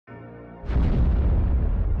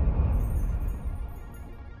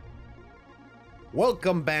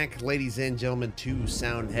Welcome back, ladies and gentlemen, to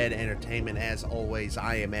Soundhead Entertainment. As always,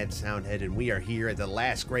 I am Ed Soundhead, and we are here at the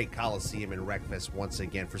last great Coliseum in Wreckfest once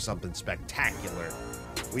again for something spectacular.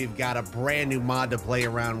 We've got a brand new mod to play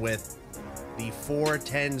around with. The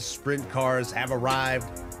 410 sprint cars have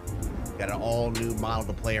arrived. We've got an all-new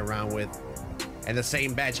model to play around with, and the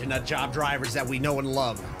same batch of nut job drivers that we know and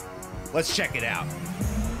love. Let's check it out.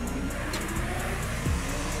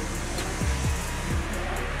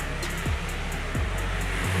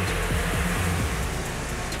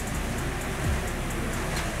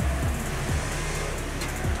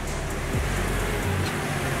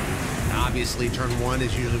 Obviously, turn one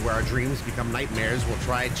is usually where our dreams become nightmares. We'll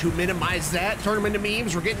try to minimize that, turn them into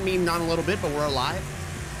memes. We're getting memed on a little bit, but we're alive.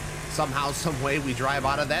 Somehow, some way, we drive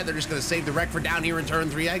out of that. They're just going to save the wreck for down here in turn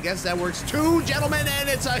three. I guess that works too, gentlemen, and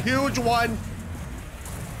it's a huge one.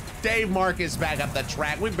 Dave Marcus back up the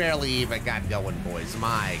track. We barely even got going, boys.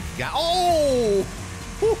 My God. Oh!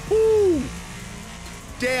 Woo-hoo!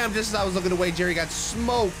 Damn, just as I was looking away, Jerry got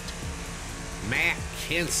smoked. Matt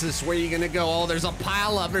Kansas, where are you gonna go? Oh, there's a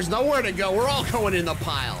pile up. There's nowhere to go. We're all going in the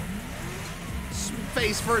pile.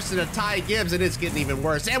 Face first into Ty Gibbs, and it's getting even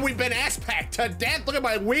worse. And we've been ass-packed to death. Look at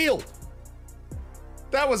my wheel.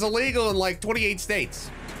 That was illegal in like 28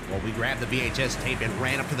 states. Well, we grabbed the VHS tape and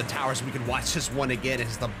ran up to the tower so we could watch this one again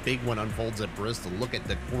as the big one unfolds at Bristol. Look at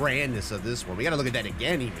the grandness of this one. We gotta look at that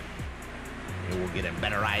again even. And we'll get a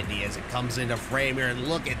better idea as it comes into frame here, and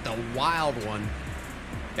look at the wild one.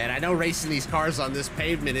 Man, I know racing these cars on this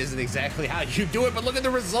pavement isn't exactly how you do it, but look at the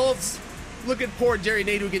results. Look at poor Jerry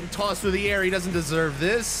Nadeau getting tossed through the air. He doesn't deserve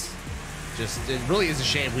this. It really is a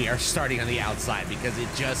shame we are starting on the outside because it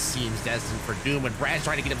just seems destined for doom. And Brad's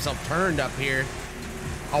trying to get himself turned up here.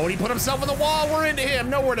 Oh, and he put himself in the wall. We're into him.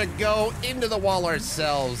 Nowhere to go. Into the wall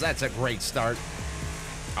ourselves. That's a great start.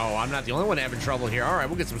 Oh, I'm not the only one having trouble here. All right,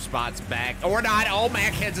 we'll get some spots back. Or not. Oh,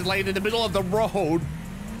 Mac heads is laying in the middle of the road.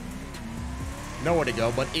 Nowhere to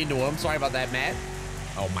go but into him. Sorry about that, Matt.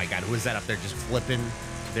 Oh my God, who is that up there just flipping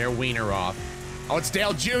their wiener off? Oh, it's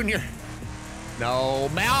Dale Jr. No,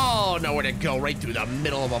 oh, nowhere to go. Right through the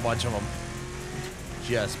middle of a bunch of them.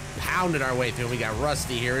 Just pounding our way through. We got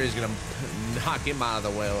Rusty here. He's gonna knock him out of the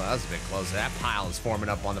way. Well, that was a bit close. That pile is forming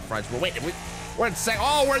up on the front. Well, wait, we're in second.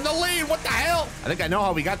 Oh, we're in the lead. What the hell? I think I know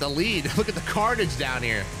how we got the lead. Look at the carnage down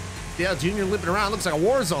here. Dale Jr. limping around. Looks like a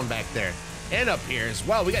war zone back there. And up here as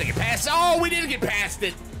well. We gotta get past. Oh, we didn't get past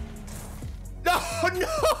it. No,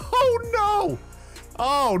 no.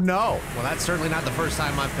 Oh, no. Well, that's certainly not the first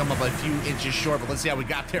time I've come up a few inches short, but let's see how we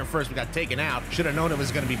got there first. We got taken out. Should have known it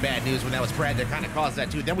was going to be bad news when that was Brad that kind of caused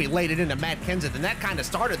that too. Then we laid it into Matt Kenseth, and that kind of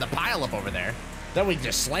started the pile up over there. Then we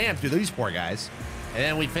just slammed through these poor guys. And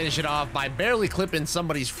then we finish it off by barely clipping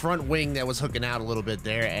somebody's front wing that was hooking out a little bit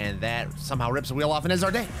there, and that somehow rips the wheel off and ends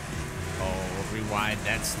our day. Oh, rewind.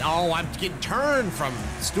 Oh, I'm getting turned from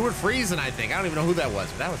Stuart Friesen, I think. I don't even know who that was,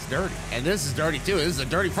 but that was dirty. And this is dirty, too. This is a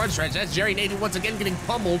dirty front stretch. That's Jerry Nadeau once again getting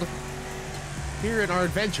pummeled here in our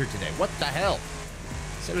adventure today. What the hell?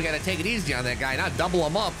 So we got to take it easy on that guy, not double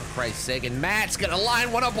him up, for Christ's sake. And Matt's going to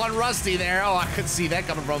line one up on Rusty there. Oh, I could see that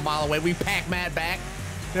coming from a mile away. We pack Matt back.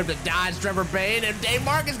 We have to dodge Trevor Bain, and Dave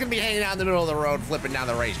Marcus is going to be hanging out in the middle of the road, flipping down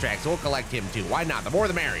the racetrack. So we'll collect him, too. Why not? The more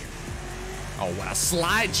the merrier. Oh, what a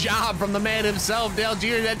slide job from the man himself, Dale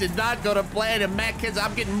Jr. That did not go to plan. And Matt Kids,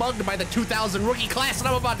 I'm getting mugged by the 2000 rookie class, and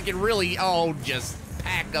I'm about to get really, just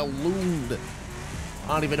pack-a-looned. I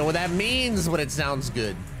don't even know what that means, but it sounds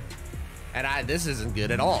good. And this isn't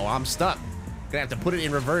good at all. I'm stuck. Gonna have to put it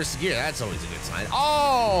in reverse gear. That's always a good sign.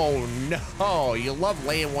 Oh, no. You love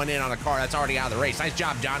laying one in on a car that's already out of the race. Nice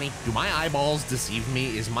job, Johnny. Do my eyeballs deceive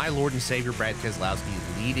me? Is my Lord and Savior Brad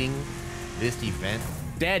Keselowski leading this event?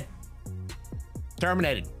 Dead.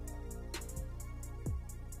 Terminated.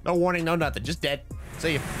 No warning, no nothing, just dead.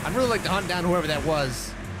 See, I'd really like to hunt down whoever that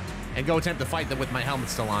was and go attempt to fight them with my helmet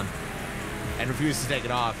still on and refuse to take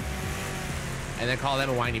it off and then call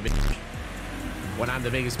them a whiny bitch when I'm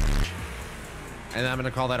the biggest bitch. And then I'm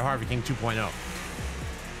gonna call that Harvey King 2.0.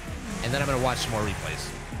 And then I'm gonna watch some more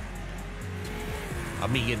replays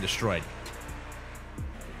of me getting destroyed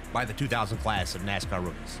by the 2000 class of NASCAR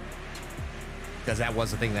rookies. Because that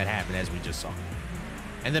was the thing that happened, as we just saw.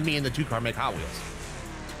 And then me and the two car make Hot Wheels.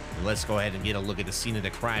 And let's go ahead and get a look at the scene of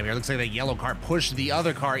the crime here. It looks like the yellow car pushed the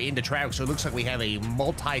other car into traffic, so it looks like we have a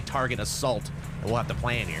multi-target assault that we'll have to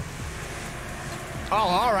plan here. Oh,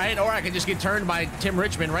 all right. Or I could just get turned by Tim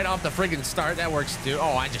Richmond right off the friggin' start. That works too.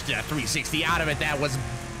 Oh, I just did a 360 out of it. That was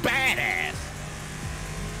badass.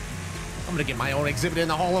 I'm gonna get my own exhibit in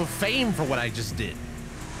the Hall of Fame for what I just did.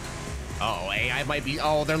 Oh, AI might be.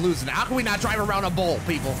 Oh, they're losing. How can we not drive around a bull,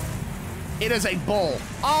 people? It is a bull.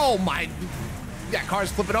 Oh, my. We got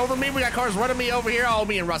cars flipping over me. We got cars running me over here. Oh,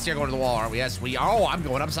 me and Rusty are going to the wall, aren't we? Yes, we are. Oh, I'm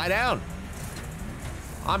going upside down.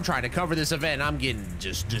 I'm trying to cover this event. I'm getting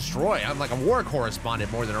just destroyed. I'm like a war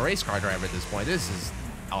correspondent more than a race car driver at this point. This is,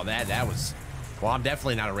 oh, that was, well, I'm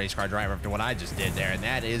definitely not a race car driver after what I just did there. And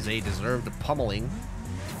that is a deserved pummeling.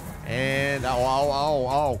 And,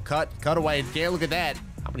 cut away. Yeah, look at that.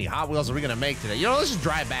 How many Hot Wheels are we going to make today? You know, let's just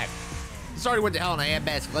drive back. This already went to hell in a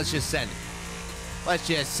handbasket. Let's just send it. Let's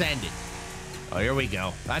just send it. Oh, here we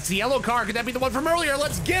go. That's the yellow car. Could that be the one from earlier?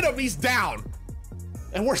 Let's get him. He's down.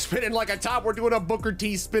 And we're spinning like a top. We're doing a Booker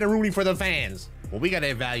T spin-a-rooney for the fans. Well, we got to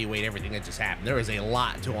evaluate everything that just happened. There is a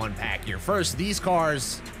lot to unpack here. First, these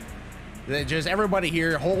cars, just everybody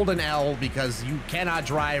here hold an L because you cannot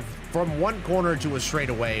drive from one corner to a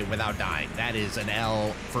straightaway without dying. That is an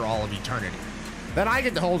L for all of eternity. Then I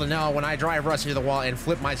get to hold an L when I drive Rusty to the wall and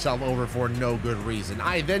flip myself over for no good reason.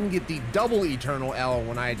 I then get the double eternal L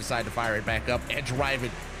when I decide to fire it back up and drive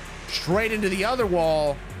it straight into the other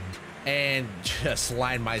wall and just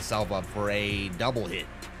line myself up for a double hit.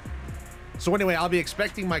 So anyway, I'll be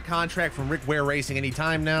expecting my contract from Rick Ware Racing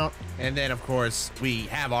anytime now. And then, of course, we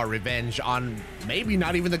have our revenge on maybe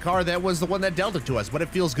not even the car that was the one that dealt it to us, but it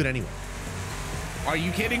feels good anyway. Are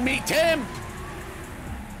you kidding me, Tim?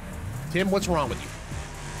 Tim, what's wrong with you?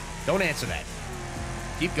 Don't answer that.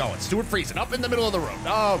 Keep going. Stuart Friesen up in the middle of the road.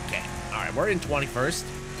 Okay. All right, we're in 21st.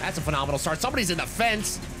 That's a phenomenal start. Somebody's in the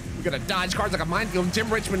fence. We're going to dodge cars like a minefield.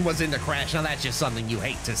 Tim Richmond was in the crash. Now, that's just something you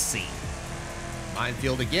hate to see.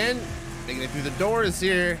 Minefield again. Making it through the doors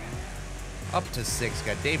here. Up to 6.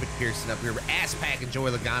 Got David Pearson up here. Ass-packing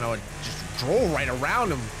Joey Logano and just drove right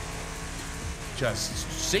around him. Just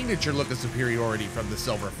signature-looking superiority from the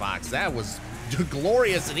Silver Fox. That was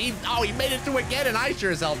glorious. And he made it through again, and I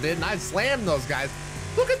sure as hell did. And I slammed those guys.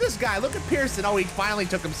 Look at this guy. Look at Pearson. Oh, he finally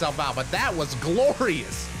took himself out, but that was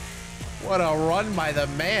glorious. What a run by the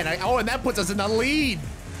man. And that puts us in the lead.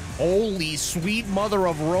 Holy sweet mother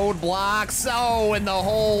of roadblocks. Oh, and the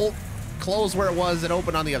whole closed where it was and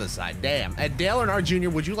open on the other side. Damn. And Dale Earnhardt Jr.,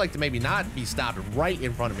 would you like to maybe not be stopped right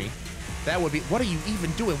in front of me? That would be, what are you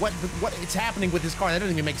even doing? What is happening with this car? That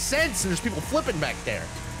doesn't even make sense. And there's people flipping back there.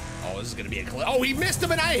 Oh, this is going to be a clip. Oh, he missed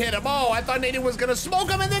him and I hit him. Oh, I thought Nadu was going to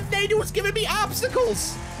smoke him and then Nadu was giving me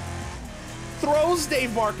obstacles. Throws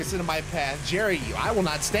Dave Marcus into my path. Jerry, I will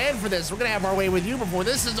not stand for this. We're going to have our way with you before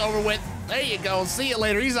this is over with. There you go. See you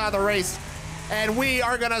later. He's out of the race. And we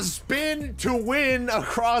are going to spin to win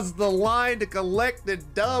across the line to collect the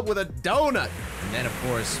dub with a donut. And then, of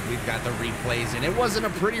course, we've got the replays. And it wasn't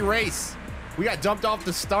a pretty race. We got dumped off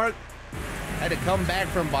the start. Had to come back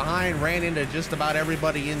from behind. Ran into just about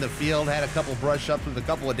everybody in the field. Had a couple brush ups with a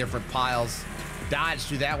couple of different piles. Dodged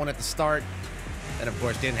through that one at the start. And, of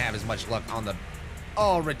course, didn't have as much luck on the,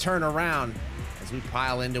 return around. As we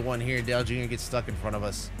pile into one here, Dale Jr. gets stuck in front of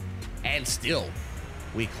us. And still,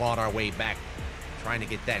 we clawed our way back, trying to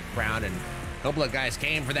get that crown. And a couple of guys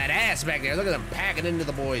came for that ass back there. Look at them packing into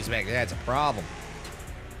the boys back there. That's a problem.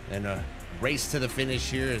 And a race to the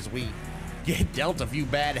finish here as we get dealt a few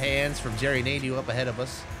bad hands from Jerry Nadu up ahead of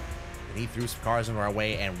us. And he threw some cars into our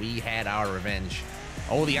way, and we had our revenge.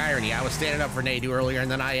 Oh, the irony. I was standing up for Nadu earlier, and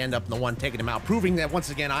then I end up the one taking him out, proving that, once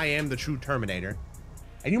again, I am the true Terminator.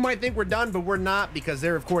 And you might think we're done, but we're not, because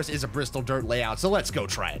there, of course, is a Bristol dirt layout. So let's go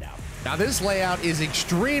try it out. Now, this layout is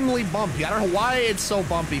extremely bumpy. I don't know why it's so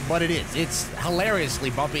bumpy, but it is. It's hilariously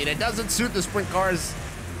bumpy, and it doesn't suit the sprint cars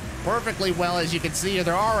perfectly well. As you can see here,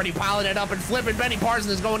 they're already piling it up and flipping. Benny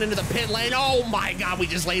Parsons is going into the pit lane. Oh, my God, we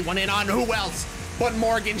just laid one in on who else but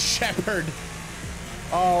Morgan Shepherd.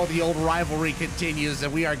 Oh, the old rivalry continues,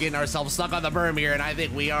 and we are getting ourselves stuck on the berm here, and I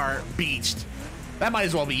think we are beached. That might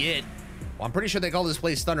as well be it. Well, I'm pretty sure they call this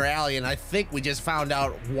place Thunder Alley, and I think we just found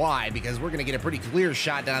out why, because we're going to get a pretty clear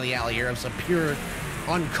shot down the alley here of some pure,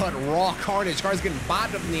 uncut, raw carnage. Cars getting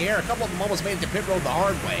bobbed up in the air. A couple of them almost made it to pit road the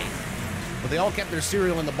hard way, but they all kept their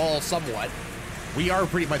cereal in the ball somewhat. We are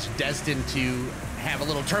pretty much destined to have a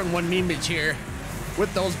little turn one memeage here.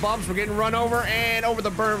 With those bumps, we're getting run over, and over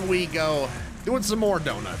the berm we go. Doing some more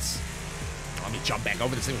donuts. Let me jump back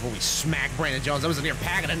over this thing before we smack Brandon Jones. I was in here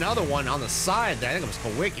packing another one on the side there. I think it was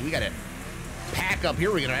Kowicki. We got to pack up here.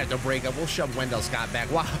 We're going to have to break up. We'll shove Wendell Scott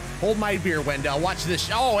back. Wow. Hold my beer, Wendell. Watch this.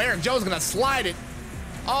 Oh, Eric Jones going to slide it.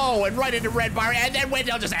 Oh, and right into red bar. And then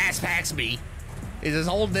Wendell just ass packs me. He says,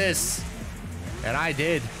 hold this. And I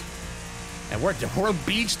did. And we're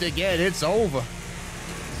beached again. It's over.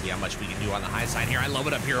 See how much we can do on the high side here. I love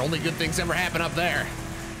it up here. Only good things ever happen up there.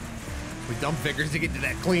 We dump Vickers to get to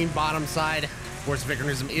that clean bottom side. Of course,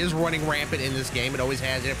 Vickerism is running rampant in this game. It always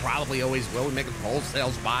has. It probably always will. We make a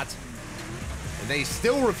wholesale spots. And they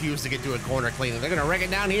still refuse to get to a corner cleanly. They're going to wreck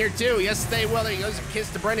it down here, too. Yes, they will. There goes a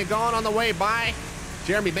kiss to Brendan Gaughan on the way by.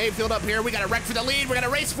 Jeremy Mayfield up here. We got a wreck for the lead. We're going to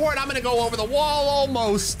race for it. I'm going to go over the wall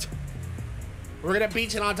almost. We're going to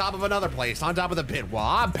beach it on top of another place, on top of the pit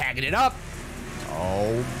wall. I'm packing it up.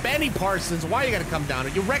 Oh, Benny Parsons, why you got to come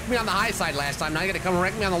down? You wrecked me on the high side last time. Now you got to come and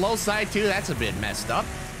wreck me on the low side, too. That's a bit messed up.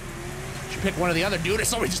 Should pick one of the other dudes.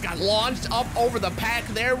 Somebody just got launched up over the pack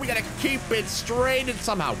there. We got to keep it straight, and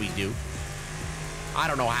somehow we do. I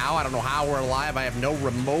don't know how. I don't know how we're alive. I have no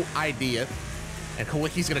remote idea. And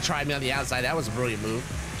Kowicki's going to try me on the outside. That was a brilliant move.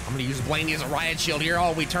 I'm going to use Blaney as a riot shield here.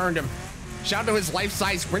 Oh, we turned him. Shout out to his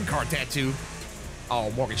life-size sprint car tattoo. Oh,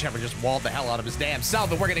 Morgan Shepherd just walled the hell out of his damn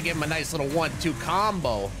self, and we're going to give him a nice little 1-2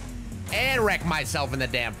 combo. And wreck myself in the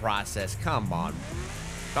damn process. Come on.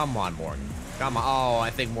 Come on, Morgan. Come on. Oh, I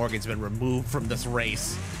think Morgan's been removed from this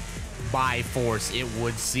race. By force, it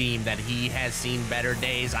would seem that he has seen better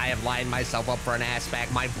days. I have lined myself up for an ass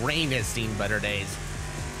back. My brain has seen better days.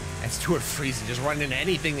 And Stuart Friesen just running into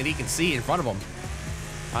anything that he can see in front of him.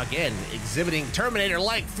 Again, exhibiting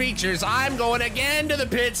Terminator-like features. I'm going again to the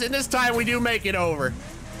pits, and this time we do make it over.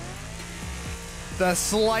 The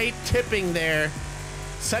slight tipping there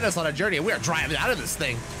set us on a journey, and we are driving out of this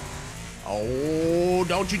thing. Oh,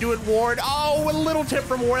 don't you do it, Ward. Oh, a little tip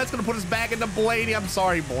from Ward. That's going to put us back into Blaney. I'm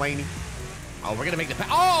sorry, Blaney. Oh, we're going to make the pass.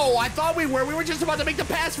 Oh, I thought we were. We were just about to make the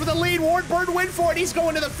pass for the lead. Ward Bird win for it. He's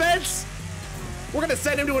going to the fence. We're going to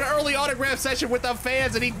send him to an early autograph session with the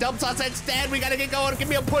fans, and he dumps us instead. We got to get going. Give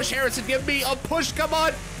me a push, Harrison. Give me a push. Come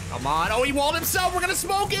on. Come on. Oh, he walled himself. We're going to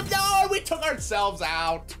smoke him. No, we took ourselves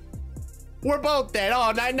out. We're both dead.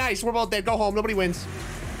 Oh, nice. We're both dead. Go home. Nobody wins.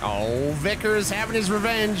 Oh, Vickers having his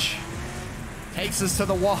revenge. Takes us to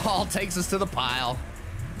the wall, takes us to the pile.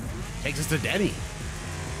 Takes us to Denny.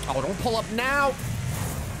 Oh, don't pull up now.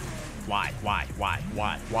 Why? I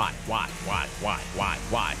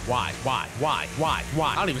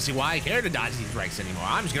don't even see why I care to dodge these wrecks anymore.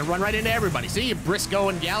 I'm just gonna run right into everybody. See you, Briscoe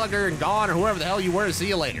and Gallagher and Gaughan or whoever the hell you were. See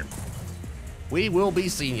you later. We will be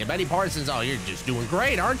seeing you. Benny Parsons, oh, you're just doing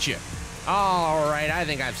great, aren't you? All right, I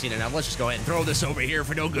think I've seen enough. Let's just go ahead and throw this over here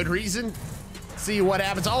for no good reason. See what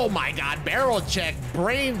happens. Oh my God, barrel check,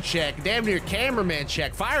 brain check, damn near cameraman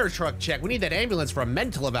check, fire truck check. We need that ambulance for a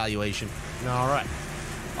mental evaluation. All right.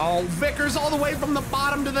 Oh, Vickers all the way from the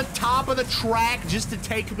bottom to the top of the track just to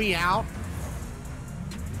take me out.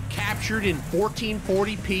 Captured in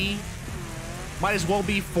 1440p. Might as well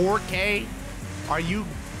be 4K. Are you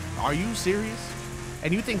serious?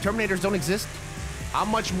 And you think Terminators don't exist? How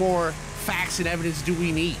much more facts and evidence do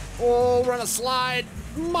we need? Oh, run a slide.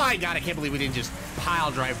 My God, I can't believe we didn't just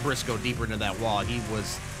pile drive Briscoe deeper into that wall. He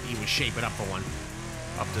was shaping up for one.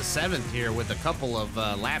 Up to 7th here with a couple of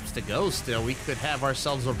laps to go still. We could have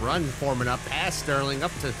ourselves a run forming up past Sterling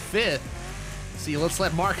up to 5th. See, let's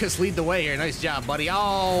let Marcus lead the way here. Nice job, buddy.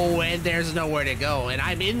 Oh, and there's nowhere to go. And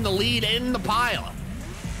I'm in the lead in the pile.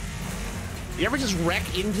 You ever just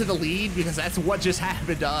wreck into the lead? Because that's what just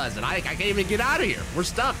happened to us. And I can't even get out of here. We're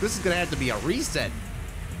stuck. This is going to have to be a reset.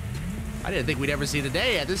 I didn't think we'd ever see the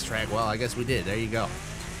day at this track. Well, I guess we did. There you go.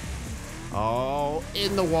 Oh,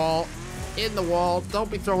 in the wall. In the wall.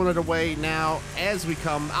 Don't be throwing it away now as we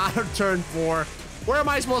come out of turn 4. Where am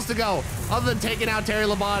I supposed to go other than taking out Terry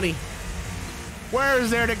Labonte? Where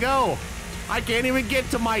is there to go? I can't even get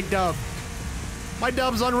to my dub. My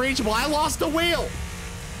dub's unreachable. I lost the wheel.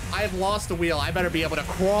 I've lost the wheel. I better be able to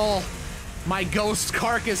crawl my ghost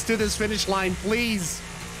carcass to this finish line, please.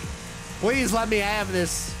 Please let me have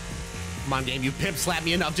this. Come on, game, you pimp slap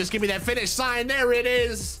me enough. Just give me that finish sign. There it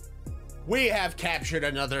is. We have captured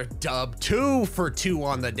another dub. 2 for 2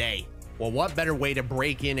 on the day. Well, what better way to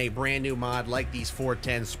break in a brand new mod like these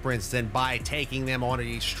 410 sprints than by taking them on a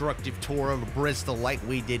destructive tour of Bristol like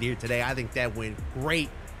we did here today. I think that went great.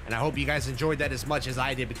 And I hope you guys enjoyed that as much as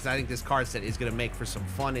I did, because I think this card set is going to make for some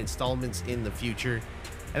fun installments in the future.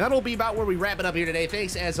 And that'll be about where we wrap it up here today.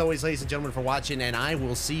 Thanks, as always, ladies and gentlemen, for watching, and I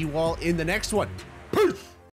will see you all in the next one. Peace!